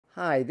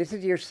Hi, this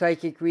is your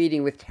psychic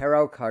reading with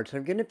tarot cards.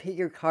 I'm going to pick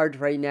your cards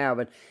right now,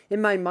 but in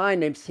my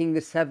mind, I'm seeing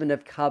the Seven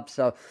of Cups.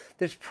 So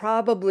there's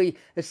probably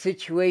a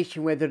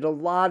situation where there's a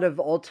lot of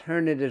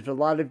alternatives, a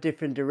lot of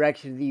different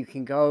directions that you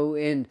can go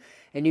in,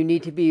 and you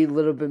need to be a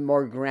little bit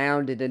more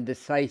grounded and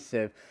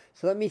decisive.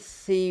 So let me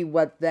see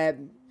what that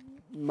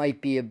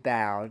might be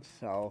about.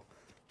 So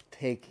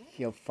pick,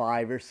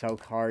 five or so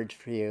cards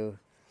for you.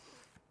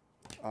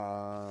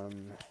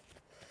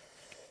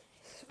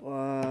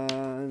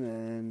 One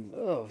and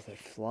oh, they're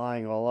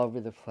flying all over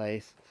the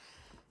place.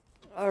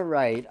 All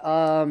right.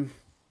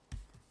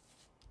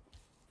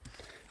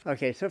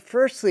 Okay. So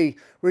firstly,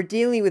 we're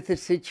dealing with a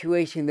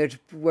situation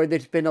where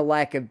there's been a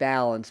lack of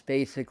balance.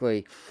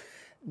 Basically,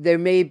 there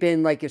may have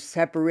been like a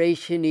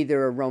separation,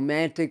 either a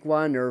romantic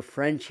one or a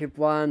friendship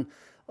one,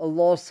 a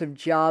loss of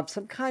job,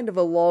 some kind of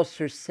a loss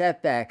or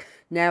setback.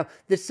 Now,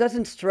 this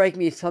doesn't strike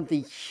me as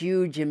something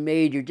huge and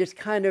major, just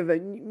kind of a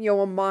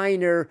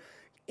minor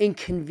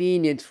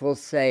inconvenience, we'll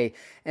say.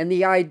 And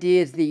the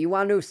idea is that you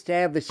want to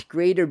establish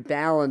greater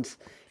balance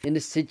in the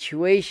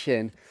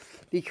situation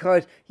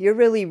because you're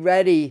really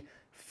ready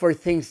for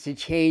things to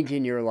change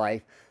in your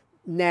life.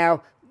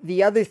 Now,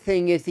 the other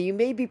thing is that you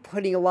may be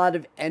putting a lot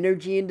of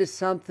energy into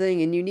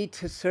something and you need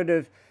to sort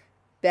of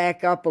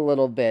back up a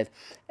little bit.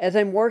 As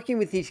I'm working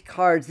with these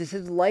cards, this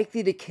is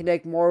likely to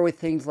connect more with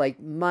things like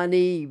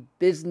money,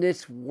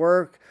 business,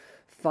 work,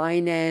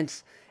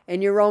 finance,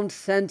 and your own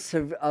sense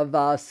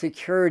of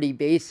security,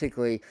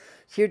 basically.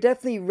 So you're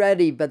definitely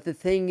ready, but the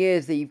thing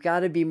is that you've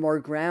got to be more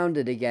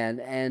grounded again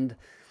and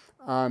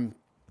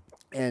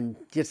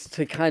just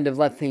to kind of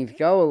let things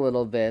go a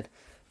little bit.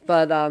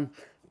 But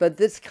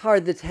this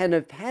card, the Ten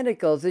of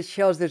Pentacles, this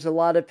shows there's a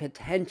lot of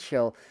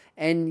potential,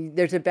 and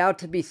there's about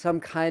to be some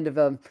kind of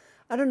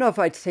I don't know if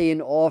I'd say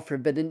an offer,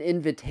 but an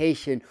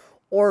invitation,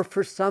 or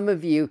for some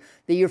of you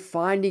that you're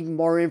finding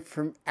more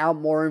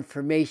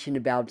information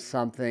about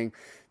something.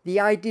 The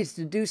idea is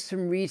to do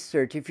some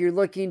research. If you're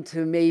looking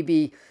to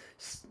maybe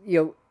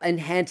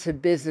enhance a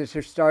business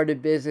or start a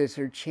business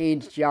or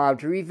change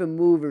jobs or even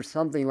move or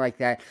something like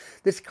that,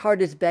 this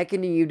card is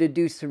beckoning you to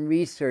do some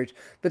research.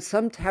 But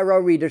some tarot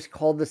readers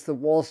call this the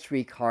Wall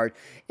Street card.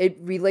 It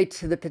relates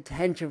to the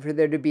potential for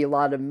there to be a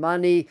lot of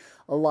money,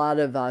 a lot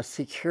of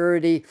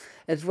security,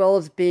 as well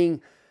as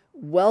being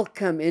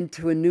welcome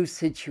into a new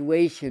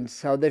situation.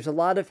 So there's a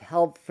lot of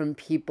help from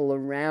people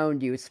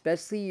around you,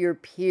 especially your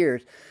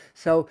peers.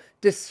 So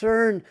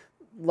discern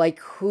like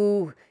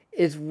who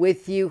is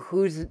with you,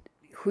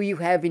 who you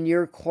have in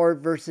your court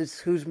versus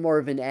who's more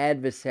of an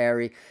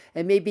adversary,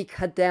 and maybe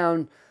cut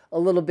down a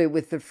little bit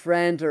with the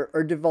friends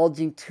or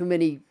divulging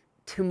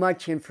too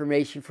much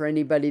information for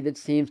anybody that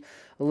seems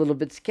a little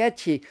bit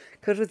sketchy.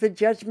 Because with the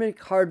Judgment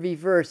card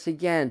reverse,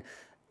 again,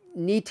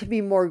 need to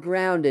be more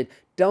grounded.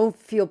 Don't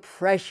feel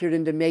pressured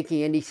into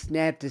making any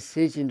snap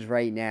decisions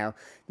right now.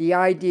 The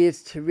idea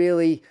is to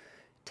really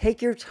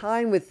take your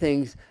time with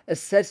things,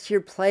 assess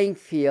your playing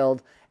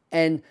field,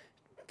 and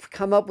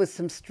come up with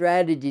some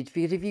strategies,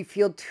 because if you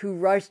feel too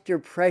rushed or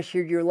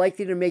pressured, you're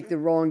likely to make the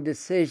wrong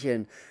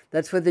decision.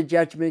 That's what the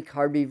Judgment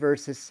card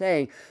reverse is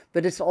saying.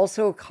 But it's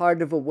also a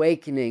card of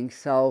awakening.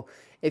 So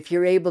if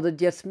you're able to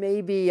just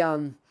maybe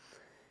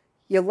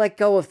you let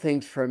go of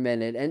things for a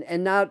minute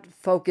and not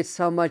focus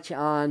so much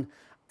on,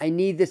 I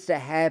need this to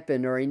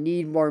happen, or I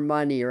need more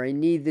money, or I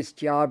need this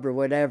job, or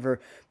whatever,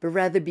 but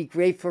rather be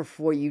grateful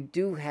for what you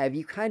do have.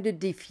 You kind of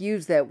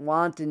diffuse that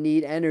want and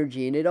need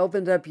energy, and it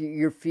opens up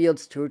your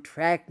fields to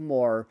attract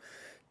more,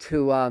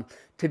 to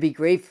be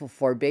grateful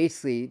for,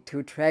 basically, to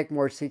attract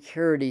more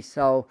security.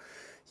 So,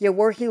 yeah,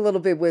 working a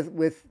little bit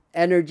with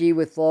energy,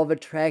 with law of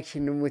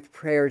attraction, and with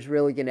prayer is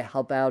really going to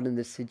help out in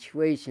this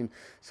situation.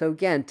 So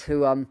again,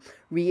 to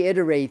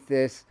reiterate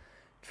this,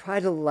 try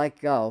to let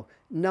go.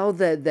 Know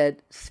that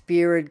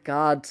Spirit,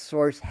 God,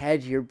 Source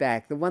has your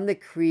back. The one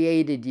that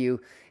created you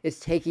is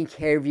taking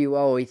care of you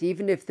always.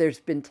 Even if there's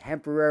been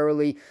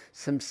temporarily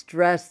some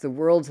stress, the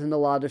world's in a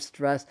lot of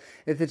stress,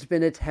 if it's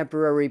been a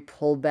temporary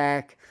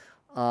pullback,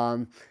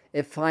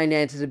 if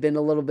finances have been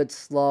a little bit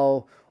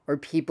slow, or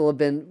people have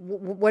been,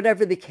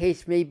 whatever the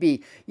case may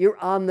be, you're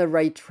on the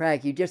right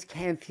track. You just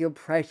can't feel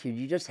pressured.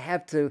 You just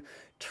have to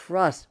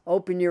trust,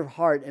 open your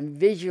heart, and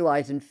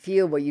visualize and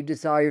feel what you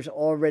desire is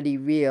already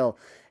real,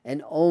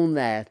 and own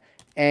that.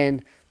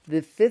 And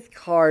the fifth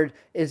card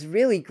is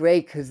really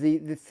great because the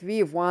Three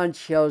of Wands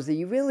shows that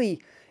you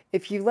really,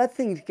 if you let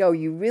things go,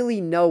 you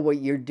really know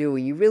what you're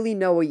doing. You really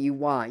know what you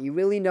want. You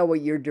really know what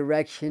your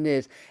direction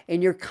is.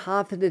 And your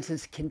confidence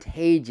is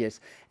contagious.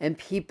 And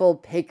people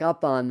pick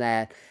up on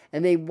that.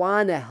 And they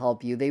want to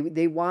help you.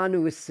 They want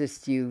to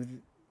assist you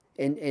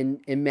in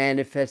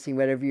manifesting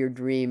whatever your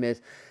dream is.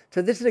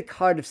 So this is a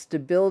card of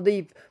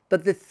stability.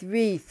 But the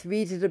threes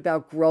is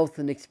about growth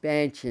and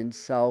expansion.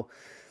 So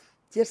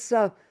just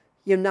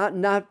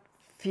not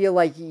feel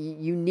like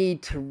you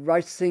need to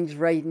rush things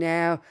right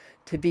now,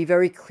 to be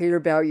very clear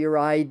about your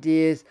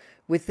ideas.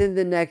 Within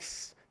the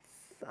next,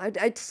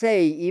 I'd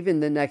say even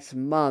the next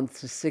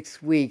month to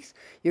 6 weeks,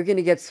 you're going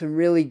to get some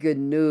really good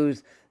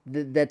news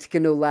that's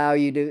going to allow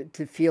you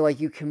to feel like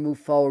you can move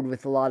forward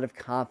with a lot of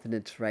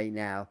confidence right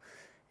now.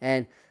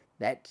 And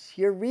that's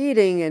your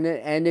reading.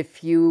 And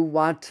if you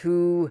want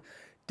to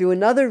do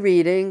another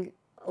reading,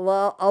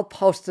 well, I'll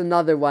post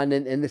another one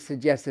in the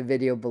suggested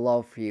video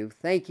below for you.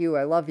 Thank you.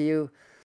 I love you.